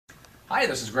Hi,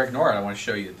 this is Greg Norris. I want to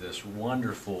show you this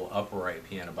wonderful upright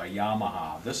piano by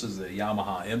Yamaha. This is the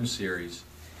Yamaha M series.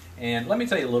 And let me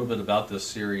tell you a little bit about this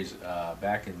series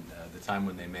back in the time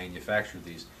when they manufactured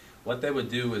these. What they would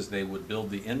do is they would build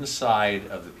the inside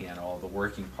of the piano, all the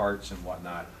working parts and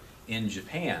whatnot, in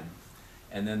Japan.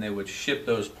 And then they would ship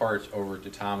those parts over to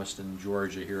Thomaston,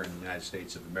 Georgia, here in the United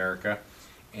States of America.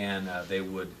 And they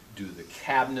would do the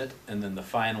cabinet and then the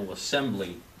final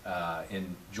assembly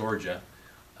in Georgia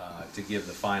to give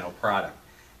the final product.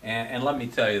 And let me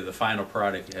tell you, the final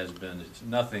product has been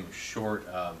nothing short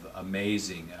of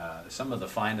amazing. Some of the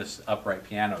finest upright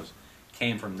pianos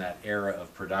came from that era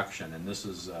of production, and this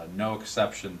is no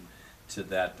exception to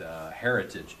that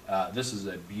heritage. This is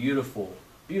a beautiful,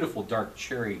 beautiful dark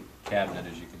cherry cabinet,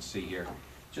 as you can see here.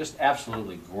 Just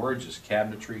absolutely gorgeous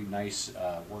cabinetry, nice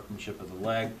workmanship of the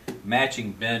leg,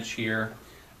 matching bench here.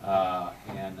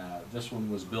 This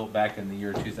one was built back in the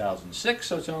year 2006,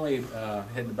 so it's only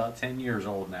hitting about 10 years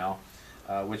old now,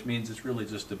 which means it's really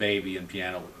just a baby in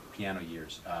piano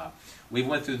years. We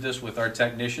went through this with our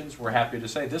technicians. We're happy to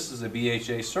say this is a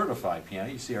BHA certified piano.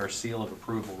 You see our seal of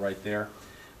approval right there,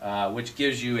 which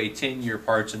gives you a 10-year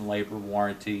parts and labor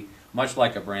warranty, much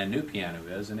like a brand new piano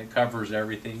is, and it covers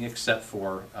everything except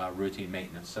for routine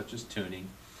maintenance, such as tuning,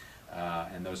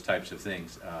 and those types of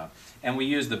things. And we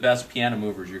use the best piano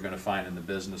movers you're going to find in the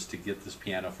business to get this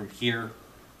piano from here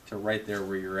to right there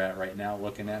where you're at right now,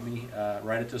 looking at me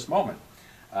right at this moment.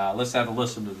 Let's have a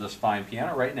listen to this fine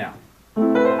piano right now.